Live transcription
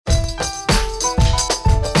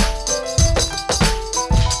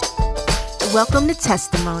Welcome to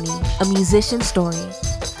Testimony, a musician story.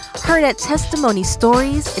 Heard at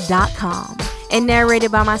testimonystories.com and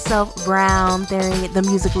narrated by myself, Brown Theory, the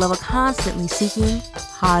music lover constantly seeking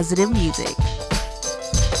positive music.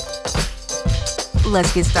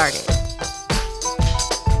 Let's get started.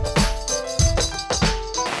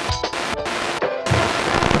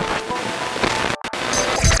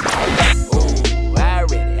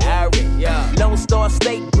 Lone Star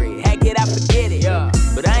Steak Bread, heck it, I forget it.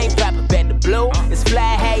 But I ain't rapping back the blue. It's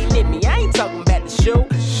fly hating at me, I ain't talking about the shoe.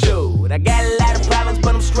 Shoot, I got a lot of problems,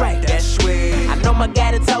 but I'm straight. That's sweet. I know my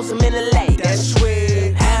guy to toss him in the lake. That's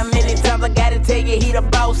sweet. How many times I gotta tell you he the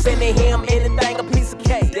boss and to him anything a piece of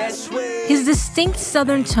cake. That's sweet. His distinct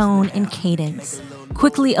southern tone and cadence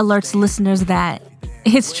quickly alerts listeners that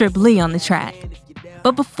it's Trip Lee on the track.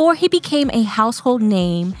 But before he became a household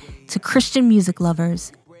name to Christian music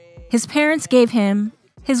lovers, his parents gave him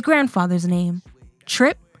his grandfather's name.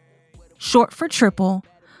 Trip, short for Triple,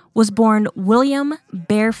 was born William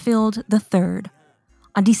Bearfield III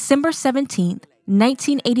on December 17th,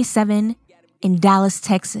 1987 in Dallas,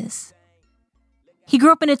 Texas. He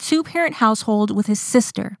grew up in a two-parent household with his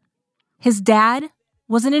sister. His dad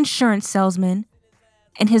was an insurance salesman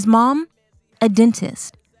and his mom, a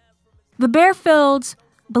dentist. The Bearfields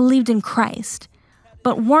believed in Christ,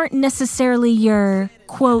 but weren't necessarily your,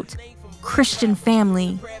 quote, Christian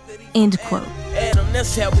family, end quote. Adam,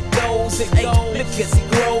 that's how it goes. Hey, look as he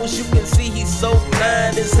grows, you can see he's so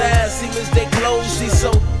blind. His eyes seem as they close. He's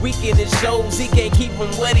so weak in his shows. He can't keep from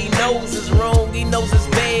what he knows is wrong. He knows it's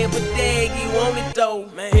bad, but dang, he want it though.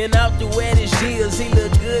 And out throughout his years, he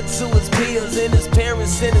look good to his peers and his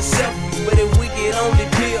parents and himself. But if we get on the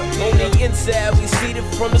pill, on the inside, we see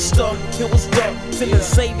that from the start. It was dark till the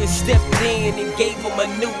Savior stepped in and gave him a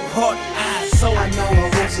new heart. I know I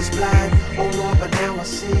was just blind, oh Lord, but now I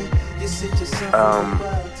see.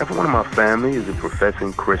 Everyone in my family is a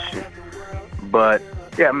professing Christian, but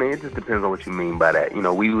yeah, I mean, it just depends on what you mean by that. You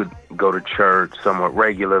know, we would go to church somewhat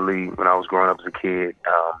regularly when I was growing up as a kid,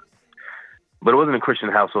 but it wasn't a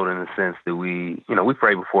Christian household in the sense that we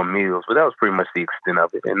prayed before meals, but that was pretty much the extent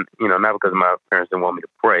of it. And, you know, not because my parents didn't want me to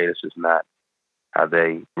pray, it's just not how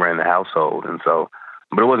they ran the household. And so,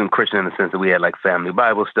 but it wasn't Christian in the sense that we had like family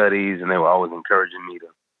Bible studies and they were always encouraging me to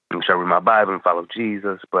make sure I read my Bible and follow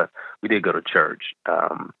Jesus, but we did go to church.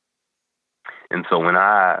 And so when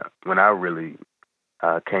I really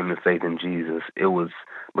came to faith in Jesus, it was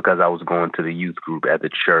because I was going to the youth group at the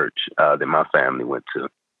church that my family went to.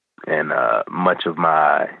 And much of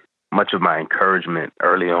my encouragement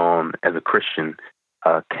early on as a Christian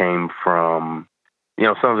came from, you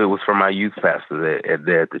know, some of it was from my youth pastor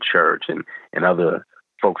there at the church and other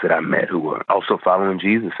folks that I met who were also following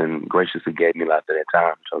Jesus and graciously gave me a lot at that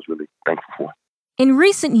time, which I was really thankful for. In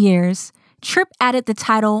recent years, Tripp added the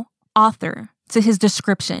title author to his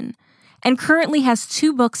description and currently has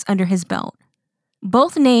 2 books under his belt,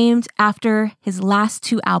 both named after his last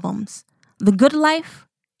 2 albums, The Good Life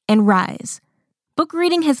and Rise. Book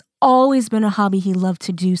reading has always been a hobby he loved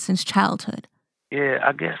to do since childhood. Yeah,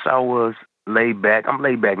 I guess I was laid back. I'm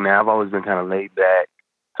laid back now. I've always been kind of laid back.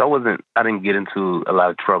 So I didn't get into a lot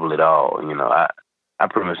of trouble at all. You know, I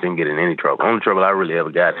pretty much didn't get in any trouble. The only trouble I really ever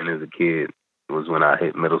got in as a kid was when I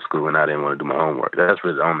hit middle school and I didn't want to do my homework. That's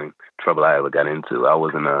really the only trouble I ever got into. I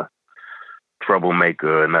wasn't a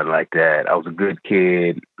troublemaker or nothing like that. I was a good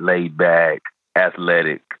kid, laid back,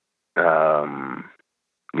 athletic. And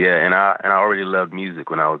I already loved music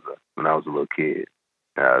when I was a little kid.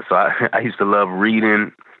 So I used to love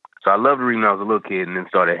reading. So I loved reading when I was a little kid and then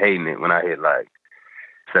started hating it when I hit like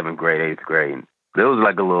 7th grade, 8th grade. There was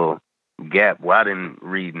like a little gap where I didn't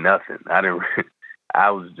read nothing. I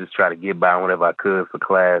was just trying to get by on whatever I could for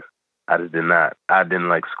class. I didn't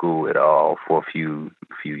like school at all for a few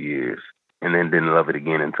years, and then didn't love it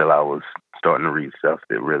again until I was starting to read stuff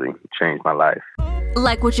that really changed my life.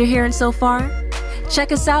 Like what you're hearing so far?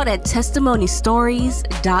 Check us out at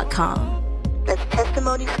testimonystories.com. That's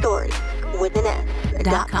testimonystories with an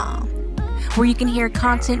S.com. Where you can hear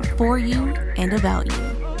content for you and about you.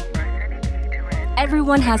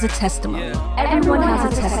 Everyone has a testimony. Everyone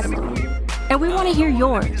has a testimony. And we want to hear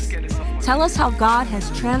yours. Tell us how God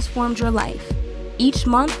has transformed your life. Each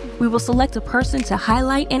month, we will select a person to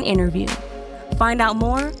highlight and interview. Find out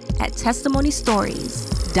more at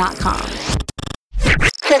testimonystories.com.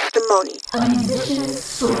 Testimony. A musician's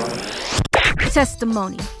story.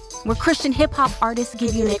 Testimony, where Christian hip-hop artists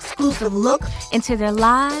give you an exclusive look into their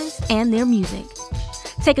lives and their music.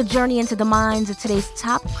 Take a journey into the minds of today's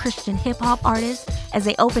top Christian hip-hop artists as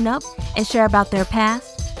they open up and share about their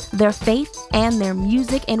past, their faith, and their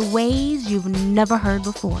music in ways you've never heard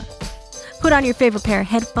before. Put on your favorite pair of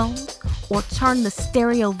headphones or turn the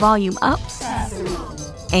stereo volume up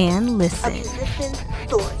and listen. A musician's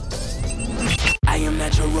story. I am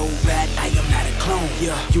not your robot, I am not a clone.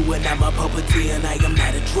 Yeah, you are not my puppeteer and I am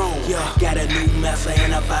not a drone. Yeah, got a new master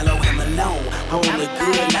and I follow him alone. Hold a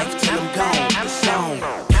good life till I'm gone. The song.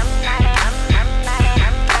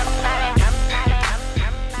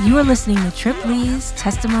 You are listening to Trip Lee's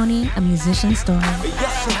Testimony, a Musician's Story.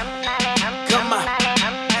 Yes, sir. Come on.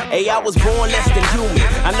 Hey, I was born less than human.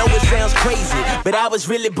 I know it sounds crazy, but I was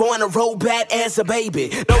really born a robot as a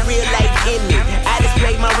baby. No real life in me. I just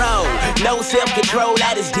played my role. No self-control,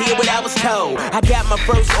 I just did what I was told. I got my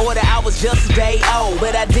first order, I was just a day old.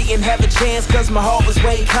 But I didn't have a chance cause my heart was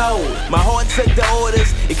way cold. My heart took the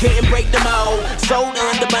orders, it couldn't break the mold. Sold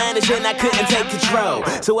under bondage and I couldn't take control.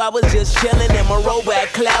 So I was just chilling in my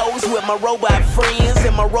robot clothes with my robot friends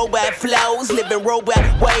and my robot flows. Living robot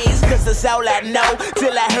ways cause that's all I know.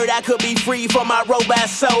 Till I heard I could be free from my robot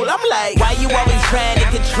soul. I'm like, why you always trying to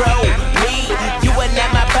control me? You are not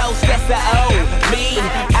my boss, that's the old me.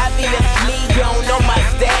 Obviously, you don't know my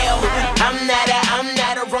style. I'm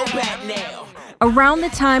not a robot now. Around the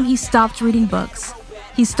time he stopped reading books,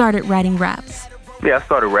 he started writing raps. Yeah, I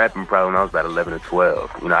started rapping probably when I was about 11 or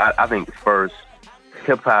 12. You know, I think the first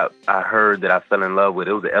hip-hop I heard that I fell in love with,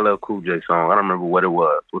 it was the LL Cool J song. I don't remember what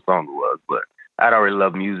song it was, but I'd already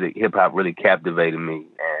loved music. Hip-hop really captivated me.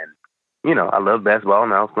 And, you know, I loved basketball,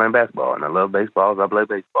 and I was playing basketball. And I loved baseball, so I played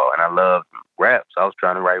baseball. And I loved rap, so I was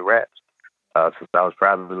trying to write raps since I was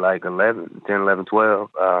probably like 10, 11, 12.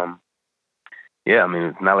 Yeah, I mean,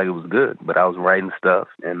 it's not like it was good, but I was writing stuff.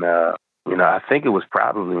 And, you know, I think it was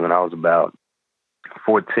probably when I was about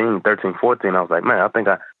 13, 14, I was like, man,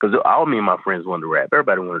 because all me and my friends wanted to rap.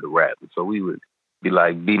 Everybody wanted to rap. And so we would be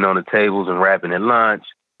like beating on the tables and rapping at lunch,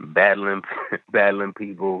 battling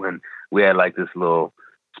people. And we had like this little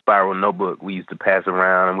spiral notebook we used to pass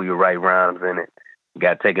around, and we would write rhymes in it.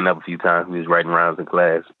 Got taken up a few times. We was writing rhymes in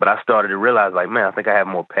class. But I started to realize, like, man, I think I have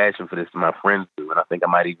more passion for this than my friends do. And I think I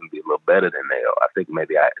might even be a little better than they are. I think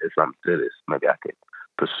maybe there's something to this. Maybe I could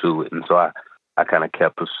pursue it. And so I kind of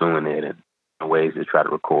kept pursuing it in ways to try to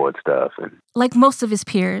record stuff. And like most of his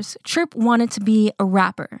peers, Trip wanted to be a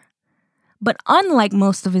rapper. But unlike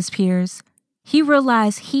most of his peers, he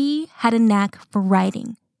realized he had a knack for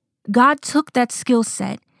writing. God took that skill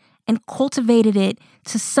set and cultivated it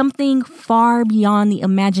to something far beyond the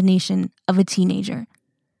imagination of a teenager.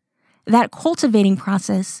 That cultivating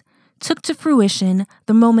process took to fruition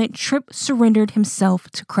the moment Trip surrendered himself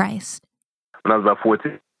to Christ. When I was about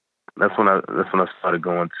 14, that's when I started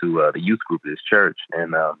going to the youth group at this church.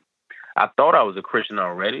 And I thought I was a Christian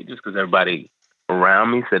already just because everybody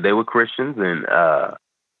around me said they were Christians. And I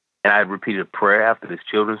had repeated a prayer after this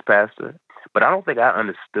children's pastor. But I don't think I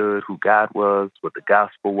understood who God was, what the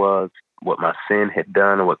gospel was, what my sin had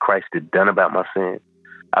done, or what Christ had done about my sin.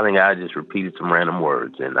 I think I just repeated some random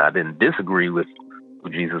words, and I didn't disagree with who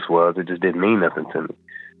Jesus was. It just didn't mean nothing to me.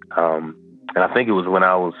 And I think it was when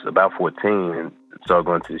I was about 14 and started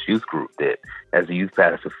going to this youth group that, as the youth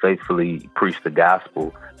pastor faithfully preached the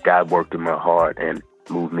gospel, God worked in my heart and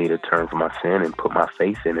moved me to turn from my sin and put my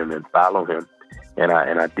faith in him and follow him. And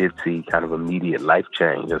I did see kind of immediate life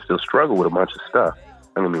change. I still struggle with a bunch of stuff.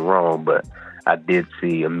 Don't get me wrong, but I did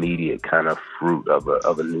see immediate kind of fruit of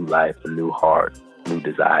a new life, a new heart, new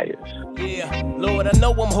desires. Yeah, Lord, I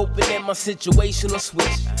know I'm hoping that my situation will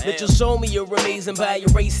switch. That you'll show me you're amazing by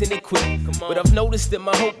erasing it quick. But I've noticed that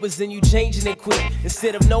my hope is in you changing it quick.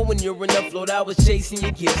 Instead of knowing you're enough, Lord, I was chasing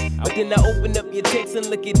your gifts. But then I opened up your text and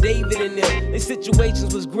look at David and them. Their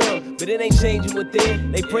situations was grim, but it ain't changing with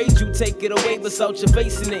them. They prayed you take it away, but saw your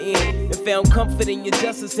face in the end. And found comfort in your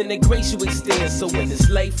justice and the grace you extend. So in this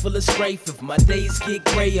life full of strife, if my days get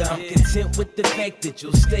grayer, I'm content with the fact that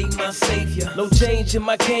you'll stay my savior. No change in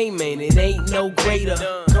my game, man, it ain't no greater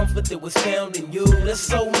comfort that was found in you, that's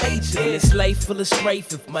so major. In this life full of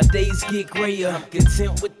strife, if my days get grayer, I'm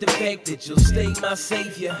content with the fact that you'll stay my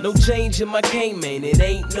savior. No change in my game, man, it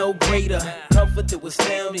ain't no greater comfort that was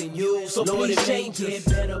found in you. So Lord, it may get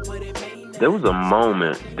better, but it may not. There was a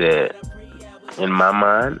moment that, in my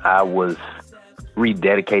mind, I was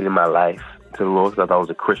rededicating my life to the Lord because I thought I was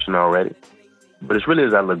a Christian already. But it's really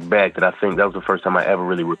as I look back that I think that was the first time I ever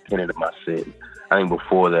really repented of my sin. I think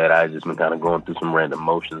before that, I had just been kind of going through some random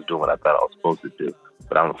motions, doing what I thought I was supposed to do.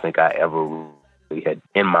 But I don't think I ever really had,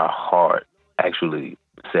 in my heart, actually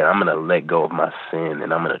said, I'm going to let go of my sin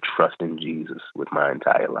and I'm going to trust in Jesus with my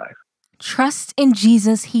entire life. Trust in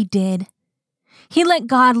Jesus he did. He let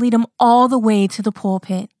God lead him all the way to the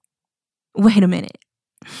pulpit. Wait a minute.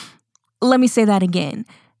 Let me say that again,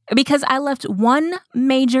 because I left one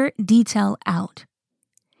major detail out.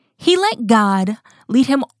 He let God lead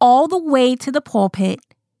him all the way to the pulpit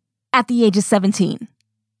at the age of 17.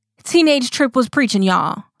 Teenage Trip was preaching,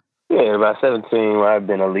 y'all. Yeah, at about 17, I've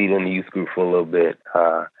been a leader in the youth group for a little bit.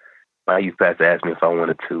 My youth pastor asked me if I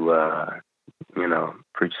wanted to,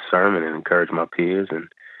 preach a sermon and encourage my peers, and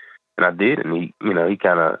I did. And he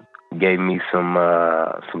kind of gave me some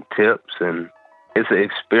tips, and it's an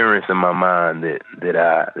experience in my mind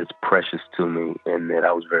that's precious to me, and that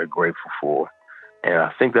I was very grateful for. And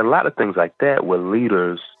I think that a lot of things like that, where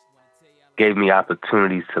leaders gave me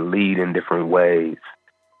opportunities to lead in different ways,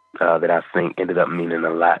 that I think ended up meaning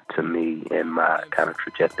a lot to me and my kind of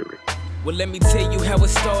trajectory. Well, let me tell you how it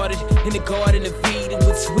started. In the Garden of Eden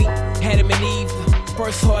with sweet Adam and Eve.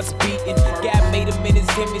 First hearts beating. God made them in his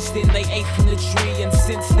image, then they ate from the tree. And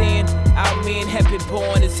since then, our men have been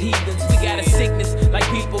born as heathens. We got a sickness like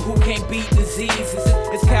people who can't beat diseases.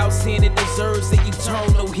 It's cow sin, it deserves the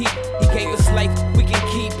eternal heat. He gave us life, we can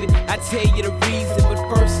keep it. I tell you the reason, but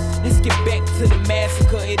first, let's get back to the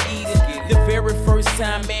massacre at Eden. The very first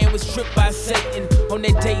time man was tripped by Satan on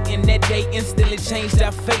that date, and that day instantly changed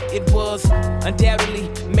our fate. It was undoubtedly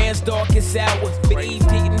man's darkest hour, but Eve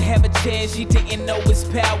didn't have a chance, she didn't know his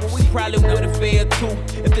power. We probably would have failed too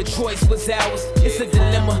if the choice was ours. It's a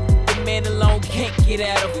dilemma the man alone can't get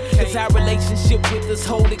out of, cause our relationship with this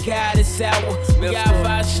holy God is sour. We got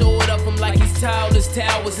five short of him like he's tall as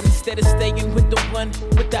towers, and instead of staying with the one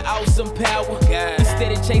with the awesome power,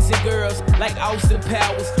 instead of chasing girls like Austin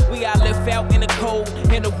Powers, we got left out in the cold,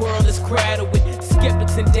 and the world is crowded with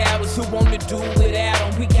skeptics and doubters who want to do without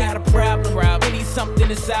him. We got a problem. We need something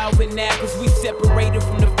to solve it now, cause we separated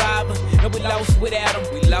from the Father and we lost without him.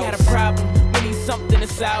 We got a problem. We need something to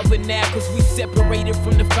solve it now, cause we separated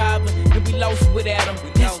from the Father and we lost without him.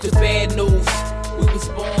 That's the bad news. We was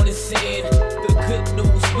born in sin. The good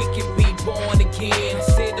news, we can be born again. I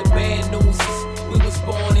said the bad news is we was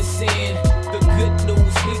born in sin. The good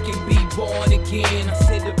news, we can be born again. I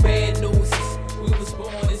said the bad news is we was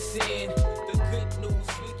born in sin. The good news,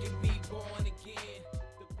 we can be born again.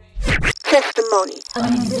 Testimony. A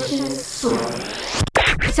musician's story.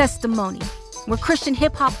 Testimony, where Christian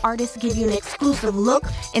hip-hop artists give you an exclusive look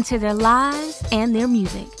into their lives and their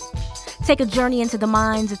music. Take a journey into the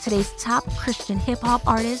minds of today's top Christian hip-hop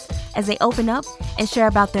artists as they open up and share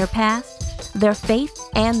about their past, their faith,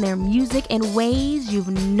 and their music in ways you've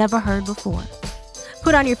never heard before.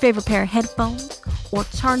 Put on your favorite pair of headphones or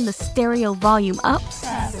turn the stereo volume up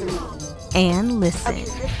and listen. A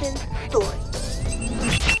musician's story.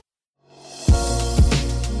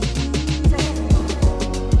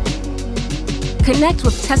 Connect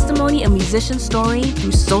with Testimony, a musician story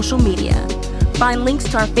through social media. Find links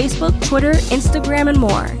to our Facebook, Twitter, Instagram, and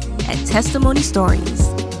more at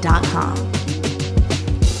testimonystories.com.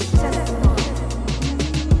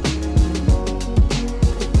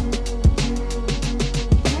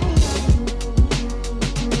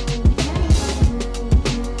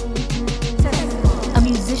 A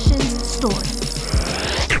musician's story.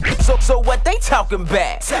 So what they talking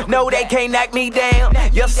about? No, they can't knock me down.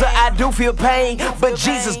 Yes, sir, I do feel pain, but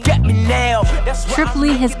Jesus got me now. Trip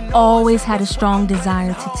Lee has always had a strong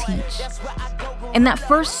desire to teach. And that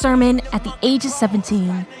first sermon at the age of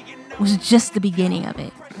 17 was just the beginning of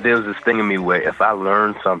it. There was this thing in me where if I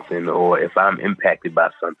learn something or if I'm impacted by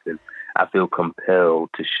something, I feel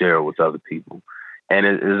compelled to share it with other people. And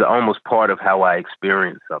it is almost part of how I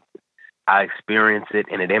experience something. I experience it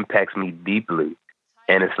and it impacts me deeply.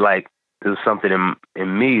 And it's like there's something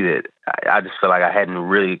in me that I just feel like I hadn't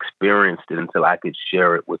really experienced it until I could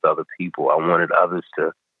share it with other people. I wanted others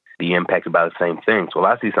to be impacted by the same thing. So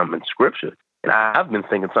I see something in Scripture, and I've been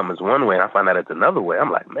thinking something is one way, and I find out it's another way.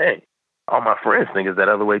 I'm like, man, all my friends think it's that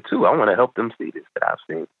other way too. I want to help them see this that I've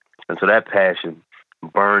seen. And so that passion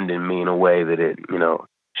burned in me in a way that it,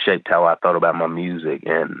 shaped how I thought about my music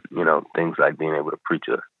and, things like being able to preach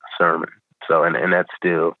a sermon. So, and that's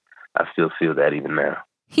still, I still feel that even now.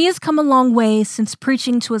 He has come a long way since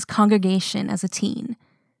preaching to his congregation as a teen.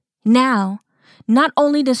 Now, not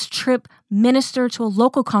only does Trip minister to a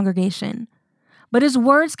local congregation, but his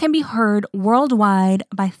words can be heard worldwide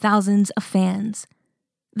by thousands of fans.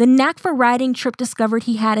 The knack for writing Trip discovered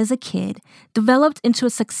he had as a kid developed into a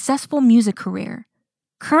successful music career.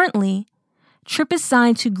 Currently, Trip is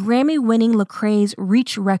signed to Grammy-winning Lecrae's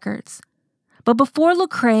Reach Records. But before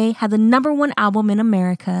Lecrae had the #1 album in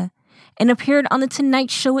America and appeared on The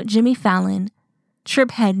Tonight Show with Jimmy Fallon,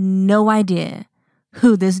 Trip had no idea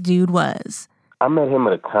who this dude was. I met him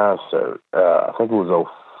at a concert. I think it was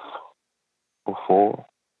 04,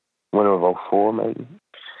 winter of 04 maybe.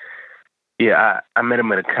 Yeah, I met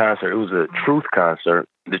him at a concert. It was a Truth concert.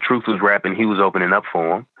 The Truth was rapping. He was opening up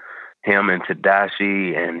for him. him and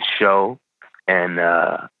Tadashi and Show. And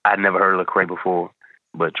I'd never heard of Lecrae before,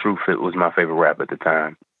 but True Fit was my favorite rapper at the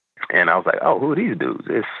time. And I was like, oh, who are these dudes?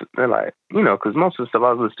 They're like, because most of the stuff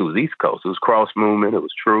I was listening to was East Coast. It was Cross Movement. It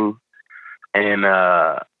was True. And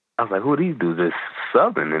I was like, who are these dudes? It's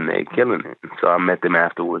Southern, and they're killing it. And so I met them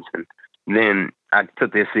afterwards. And then I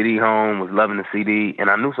took their CD home, was loving the CD, and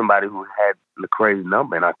I knew somebody who had Lecrae's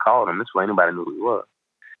number, and I called him. This way anybody knew who he was.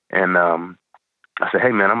 And I said,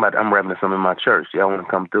 hey, man, I'm rapping to some in my church. Y'all want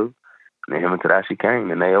to come through? And him and Tadashi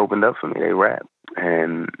came, and they opened up for me. They rapped.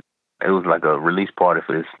 And it was like a release party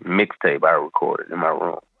for this mixtape I recorded in my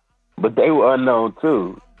room. But they were unknown,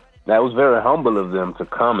 too. That was very humble of them to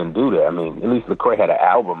come and do that. I mean, at least Lecrae had an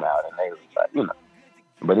album out, and they was like,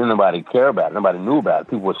 but didn't nobody care about it. Nobody knew about it.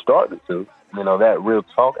 People were starting to. That Real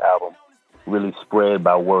Talk album really spread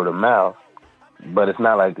by word of mouth. But it's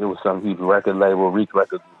not like it was some huge record label. Reach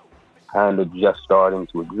Records kind of just starting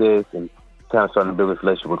to exist and kind of starting to build a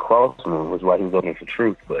relationship with Crossmoon, which is why he was looking for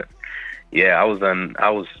Truth. But yeah,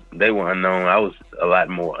 they were unknown. I was a lot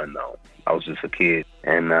more unknown. I was just a kid.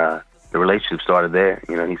 And the relationship started there.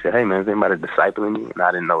 He said, hey, man, is anybody discipling you? And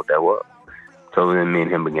I didn't know what that was. So then me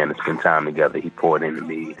and him began to spend time together. He poured into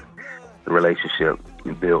me. The relationship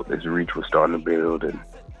built as Reach was starting to build. And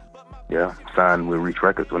yeah, signed with Reach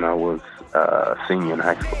Records when I was a senior in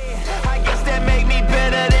high school. I guess that made me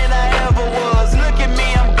better than I ever was. Look at me,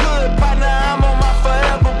 I'm good, partner, I'm on my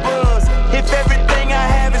forever buzz. If everything I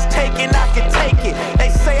have is taken, I can take it. They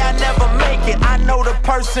say I never make it, I know the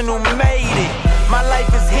person who made it. My life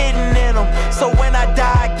is hidden in them, so when I die,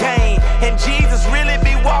 I gain. And Jesus really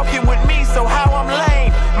be walking with me, so how I'm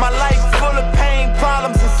lame. My life full of pain,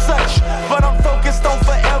 problems and such, but I'm focused on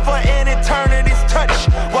forever and eternity's touch.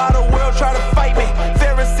 While the world try to fight me,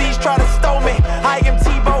 Pharisees try to stone me. I am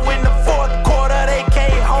Tebow in the fourth quarter, they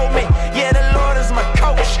can't hold me. Yeah, the Lord is my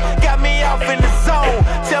coach, got me off in the zone.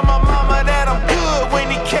 Tell my mama that I'm good when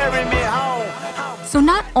he carry me home. So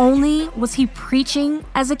not only was he preaching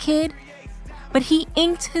as a kid, but he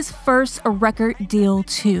inked his first record deal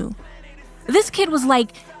too. This kid was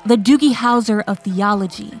like the Doogie Howser of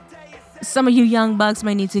theology. Some of you young bucks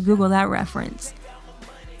may need to Google that reference.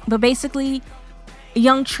 But basically,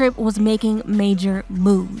 young Trip was making major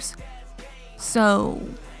moves. So,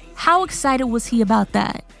 how excited was he about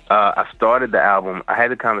that? I started the album. I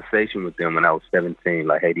had a conversation with them when I was 17,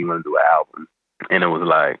 like, hey, do you want to do an album? And it was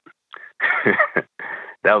like,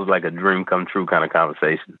 that was like a dream come true kind of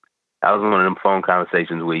conversation. I was one of them phone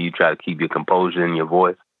conversations where you try to keep your composure in your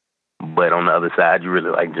voice, but on the other side, you really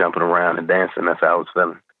like jumping around and dancing. That's how I was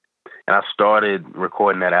feeling. And I started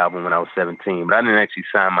recording that album when I was 17, but I didn't actually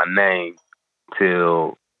sign my name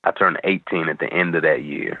till I turned 18 at the end of that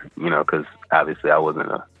year, because obviously I was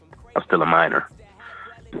still a minor.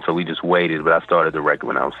 And so we just waited, but I started the record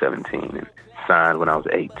when I was 17 and signed when I was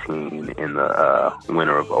 18 in the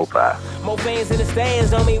winter of 05. More fans in the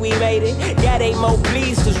stands don't mean we made it. God ain't more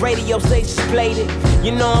pleased cause radio stations played it.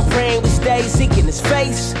 I'm praying we stay seeking his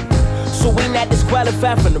face, so we not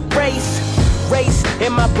disqualified from the race.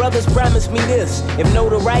 And my brothers promised me this: if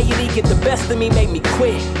notoriety get the best of me, make me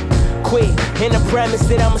quit. And I promise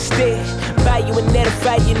that I'ma stick by you and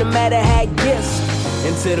edify you no matter how it gets.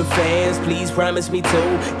 And to the fans, please promise me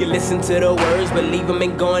too. You listen to the words, believe them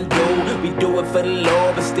and go and do. We do it for the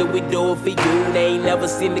Lord, but still we do it for you. They ain't never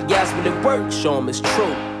seen the gospel at work, show them it's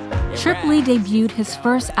true. Trip Lee debuted his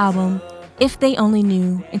first album, If They Only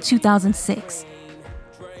Knew, in 2006.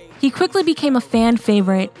 He quickly became a fan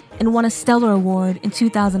favorite and won a Stellar Award in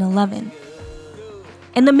 2011.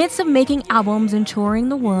 In the midst of making albums and touring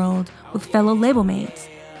the world with fellow label mates,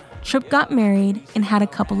 Trip got married and had a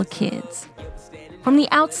couple of kids. From the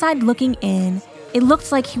outside looking in, it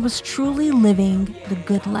looked like he was truly living the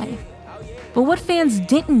good life. But what fans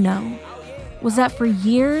didn't know was that for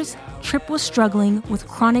years, Trip was struggling with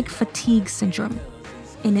chronic fatigue syndrome,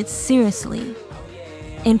 and it seriously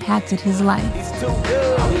impacted his life.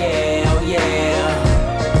 Oh yeah.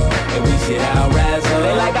 And we should all rise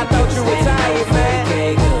up. Like I thought you retired,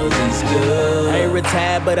 man. Cause he's good. I ain't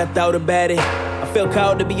retired, but I thought about it. I felt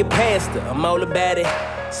called to be a pastor. I'm all about it.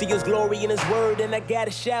 See his glory in his word, and I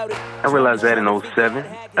gotta shout it. I realized that in 07.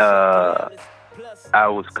 I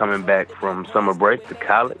was coming back from summer break to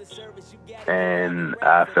college, and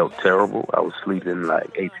I felt terrible. I was sleeping like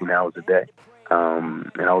 18 hours a day, and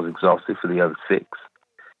I was exhausted for the other 6.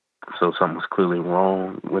 So something was clearly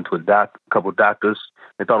wrong. Went to a couple doctors.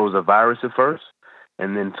 They thought it was a virus at first,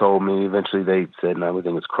 and then told me eventually they said, no, we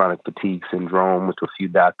think it's chronic fatigue syndrome. Went to a few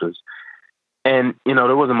doctors. And,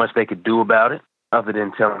 there wasn't much they could do about it other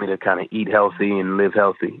than telling me to kind of eat healthy and live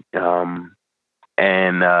healthy.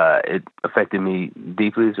 And it affected me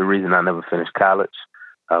deeply. It's the reason I never finished college.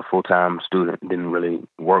 Full-time student didn't really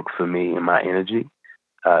work for me and my energy.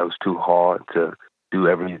 It was too hard to do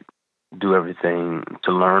everything,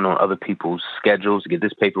 to learn on other people's schedules, to get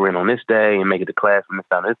this paper in on this day and make it to class from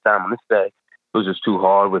this time on this day. It was just too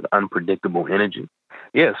hard with unpredictable energy.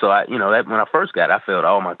 Yeah, so that when I first got it, I failed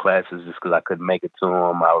all my classes just because I couldn't make it to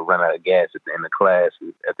them. I would run out of gas at the end of class.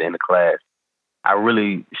 I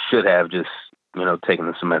really should have just, taken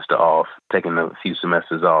the semester off, taken a few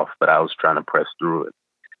semesters off, but I was trying to press through it.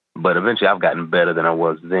 But eventually I've gotten better than I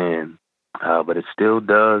was then. But it still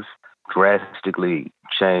does drastically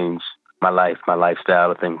change my life, my lifestyle,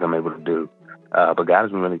 the things I'm able to do. But God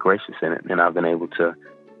has been really gracious in it, and I've been able to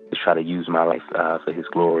try to use my life for His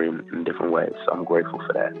glory in different ways. So I'm grateful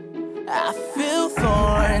for that. I feel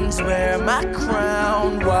thorns where my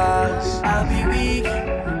crown was. I'll be weak,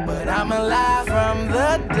 but I'm alive from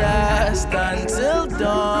the dust until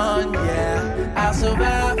dawn. Yeah, I'll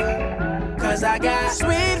survive, 'cause I got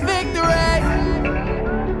sweet victory.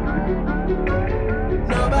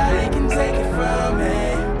 Nobody can take it from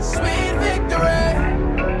me. Sweet victory,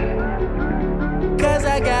 'cause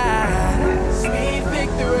I got sweet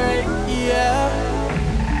victory. Yeah.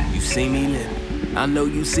 You see me living, I know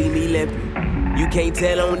you see me living. You can't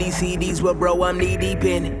tell on these CDs, well, bro, I'm knee deep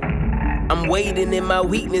in it. I'm waiting in my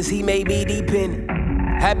weakness, He may be deep in it.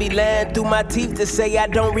 I be lying through my teeth to say I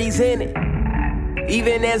don't resent it.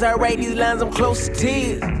 Even as I write these lines, I'm close to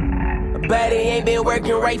tears. My body ain't been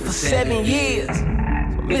working right for 7 years.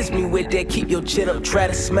 So miss me with that, keep your chin up, try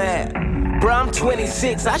to smile. Bro, I'm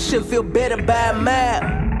 26, I should feel better by a mile.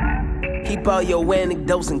 Keep all your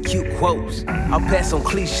anecdotes and cute quotes. I'll pass on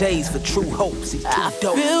cliches for true hopes. He's too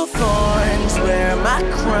dope. I feel thorns where my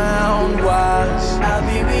crown was. I'll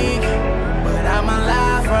be weak, but I'm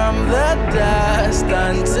alive from the dust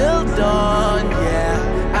until dawn. Yeah,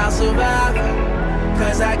 I'll survive,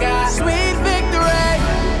 'cause I got sweet victory.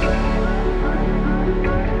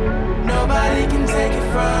 Nobody can take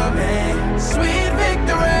it from me. Sweet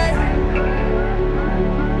victory,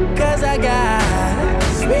 'cause I got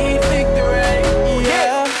sweet victory,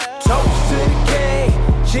 yeah. Toast to the king,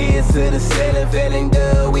 cheers to the ceiling. Feeling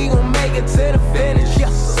good, we gon' make it to the finish.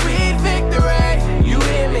 Yes. Sweet victory, you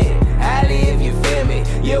hear me? Ali, if you feel me.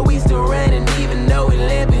 Yeah, we still running even though we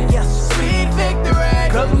limping. Yes. Sweet victory,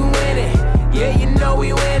 'cause we win it. Yeah, you know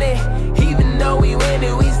we win it. Even though we win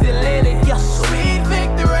it, we still in it. Yes. Sweet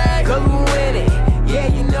victory, 'cause we win it. Yeah,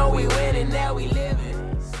 you know we win it, now we live it.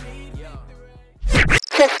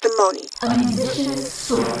 Testimony. A musician's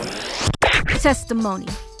story. Testimony,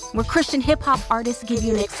 where Christian hip-hop artists give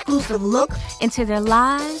you an exclusive look into their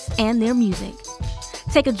lives and their music.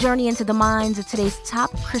 Take a journey into the minds of today's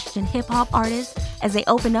top Christian hip-hop artists as they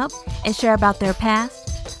open up and share about their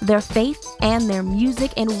past, their faith, and their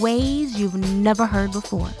music in ways you've never heard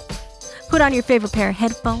before. Put on your favorite pair of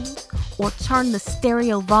headphones or turn the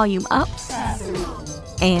stereo volume up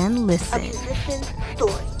and A listen. musician's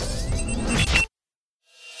story.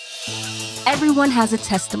 Everyone has a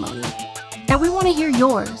testimony, and we want to hear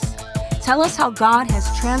yours. Tell us how God has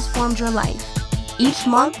transformed your life. Each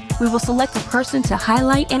month, we will select a person to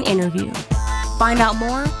highlight and interview. Find out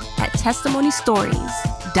more at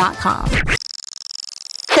testimonystories.com.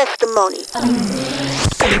 Testimony.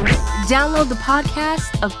 Download the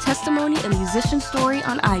podcast of Testimony, a Musician Story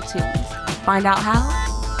on iTunes. Find out how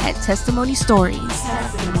at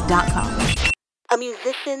testimonystories.com. A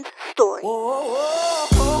musician's story.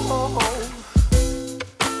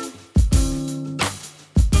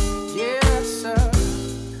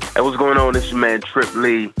 Hey, what's going on? This is your man Trip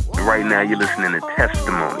Lee. And right now you're listening to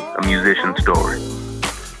Testimony, a musician story.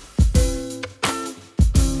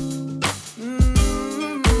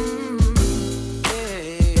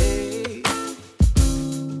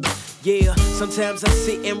 Yeah, sometimes I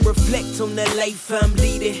sit and reflect on the life I'm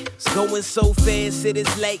leading. It's going so fast, it is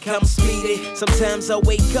like I'm speeding. Sometimes I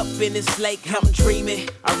wake up and it's like I'm dreaming.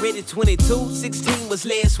 I read it 22, 16 was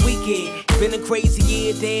last weekend. Been a crazy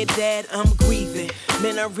year, dad died, I'm grieving.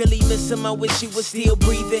 Man, I really miss him, I wish he was still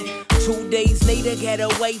breathing. 2 days later, got a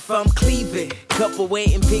wife, I'm cleaving. Couple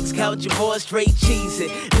waiting pigs, couch your boy straight cheesing.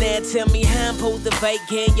 Now tell me how I'm supposed to fight,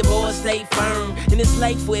 can your boy stay firm? In this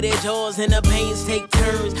life where there's joys and the pains take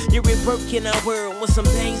turns. You're in our world when some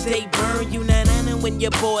things they burn. You not on when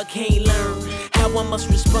your boy can't learn how I must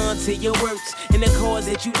respond to your words and the cause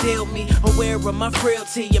that you dealt me. Aware of my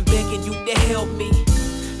frailty, I'm begging you to help me.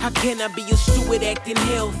 How can I be a steward acting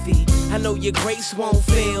healthy? I know your grace won't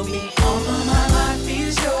fail me. All of my life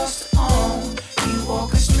is yours to own. You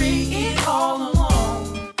orchestrate it all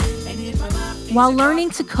alone. And if my life is While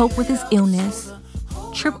learning to cope with his illness,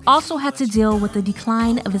 Tripp also had to deal with the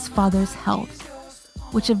decline of his father's health,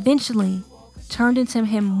 which eventually turned into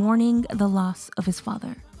him mourning the loss of his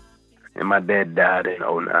father. And my dad died in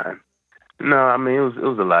 2009. No, I mean, it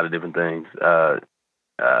was a lot of different things.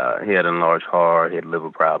 He had enlarged heart, he had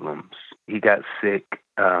liver problems. He got sick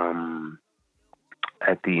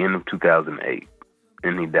at the end of 2008,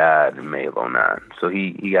 and he died in May of 2009. So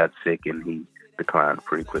he got sick and he declined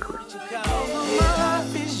pretty quickly.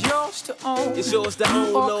 It's yours to own,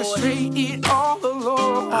 Lord. Orchestrate it all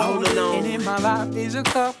alone. All alone. And in my life is a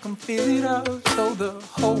cup, come fill it up so the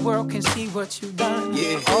whole world can see what you've done.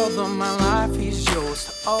 Yeah. All of my life is yours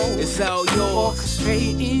to own. It's all yours.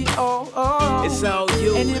 Orchestrate it all alone. It's all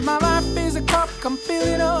you. And in my life is a cup, come fill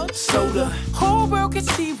it up So the whole world can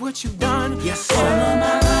see what you've done. Yes, All sir. of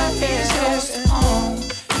my life is yours to own.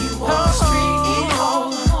 You orchestrate it all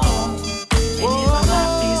alone. And in my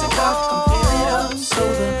life is a cup, come fill it up so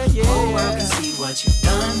the whole world can see what you've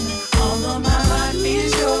done. All of my life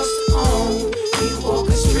is yours to own. You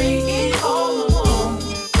orchestrate it all alone.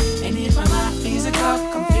 And in my life is a cup,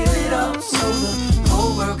 come fill it up so the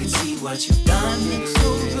whole world can see what you've done.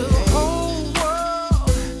 So the whole world,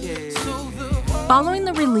 Following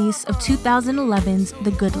the release of 2011's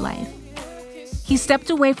The Good Life, he stepped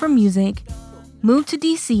away from music, moved to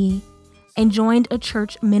D.C., and joined a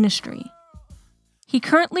church ministry. He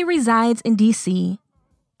currently resides in D.C.,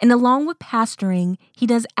 and along with pastoring, he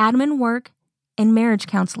does admin work and marriage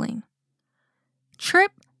counseling.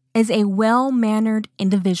 Tripp is a well-mannered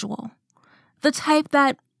individual, the type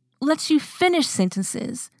that lets you finish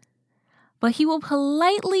sentences, but he will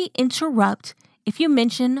politely interrupt if you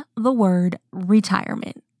mention the word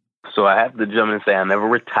retirement. So I have to jump in and say I never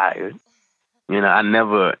retired. You know, I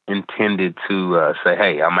never intended to say,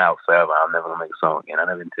 hey, I'm out forever. I'm never going to make a song again. I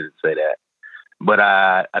never intended to say that. But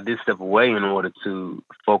I did step away in order to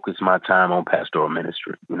focus my time on pastoral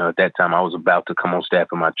ministry. You know, at that time, I was about to come on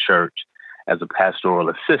staff in my church as a pastoral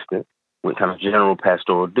assistant with kind of general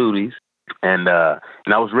pastoral duties. And I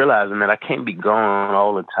was realizing that I can't be gone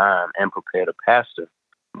all the time and prepare to pastor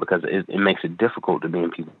because it makes it difficult to be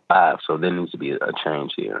in people's lives. So there needs to be a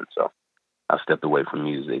change here. And so I stepped away from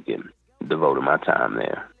music and devoted my time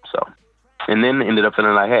there. So, and then ended up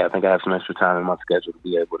feeling like, hey, I think I have some extra time in my schedule to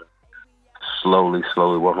be able to slowly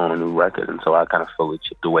work on a new record. And so I kind of slowly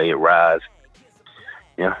chipped away at Rise.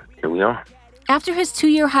 Yeah, here we are. After his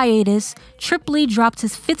 2-year hiatus, Tripp Lee dropped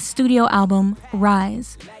his 5th studio album,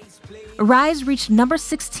 Rise. Rise reached number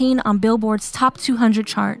 16 on Billboard's Top 200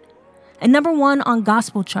 chart and number 1 on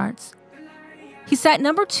gospel charts. He sat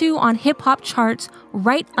number 2 on hip-hop charts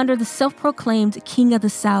right under the self-proclaimed King of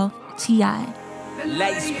the South, T.I.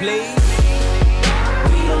 Lights, please.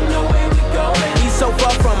 We don't know where we're going. We so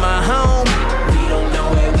far from our home. We don't know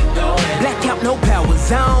where we're going. Blackout, no power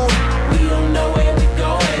zone. We don't know where we're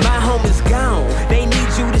going. My home is gone. They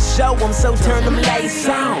need you to show them, so turn them lights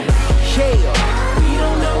on. Yeah. We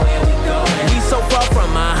don't know where we're going. We so far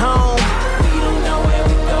from our home. We don't know where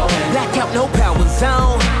we're going. Blackout, no power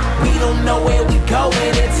zone. We don't know where we're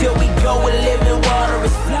going until we go and living water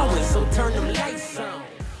is flowing, so turn them lights on.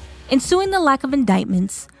 Ensuing the lack of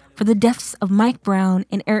indictments for the deaths of Mike Brown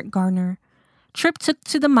and Eric Garner, Tripp took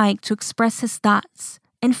to the mic to express his thoughts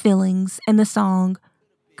and feelings in the song,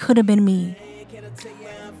 Could Have Been Me.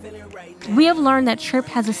 We have learned that Tripp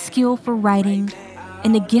has a skill for writing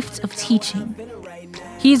and a gift of teaching.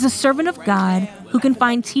 He is a servant of God who can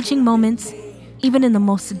find teaching moments even in the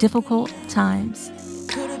most difficult times.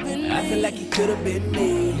 I feel like it could have been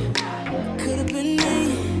me. Could have been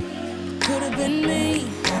me. Could have been me.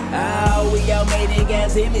 Oh, we all made in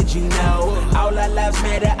God's image, you know. All our lives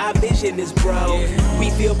matter, our vision is broke. We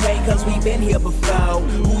feel pain cause we've been here before.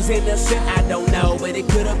 Who's innocent, I don't know, but it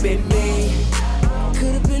could have been me.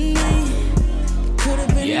 Could have been me. Could have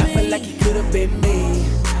been me. Yeah, I feel like it could have been me.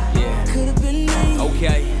 Yeah. Could have been me.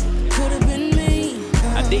 Okay. Could have been me.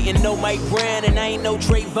 I didn't know Mike Brown and I ain't know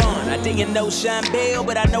Trayvon. I didn't know Sean Bell,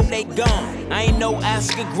 but I know they gone. I ain't know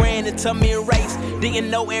Oscar Grant and Tamir Rice. Didn't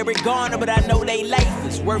know Eric Garner, but I know they life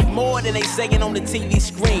is worth more than they saying on the TV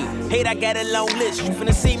screen. Hate, I got a long list, you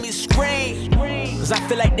finna see me scream. Cause I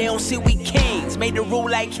feel like they don't see we kings. Made the rule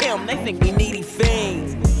like him, they think we needy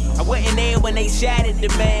fiends. I wasn't there when they shot at the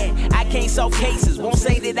man. I can't solve cases, won't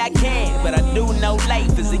say that I can. But I do know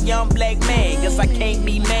life as a young black man. Guess I can't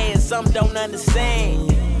be mad, some don't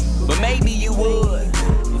understand. But maybe you would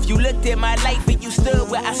if you looked at my life and you stood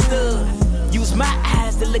where I stood. Use my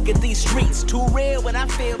eyes to look at these streets. Too real when I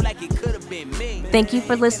feel like it could have been me. Thank you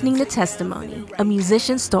for listening to Testimony, a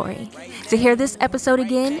musician's story. To hear this episode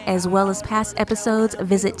again, as well as past episodes,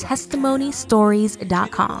 visit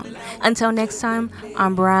testimonystories.com. Until next time,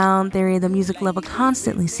 I'm Brown, Theory, the music lover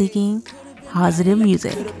constantly seeking positive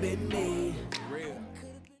music.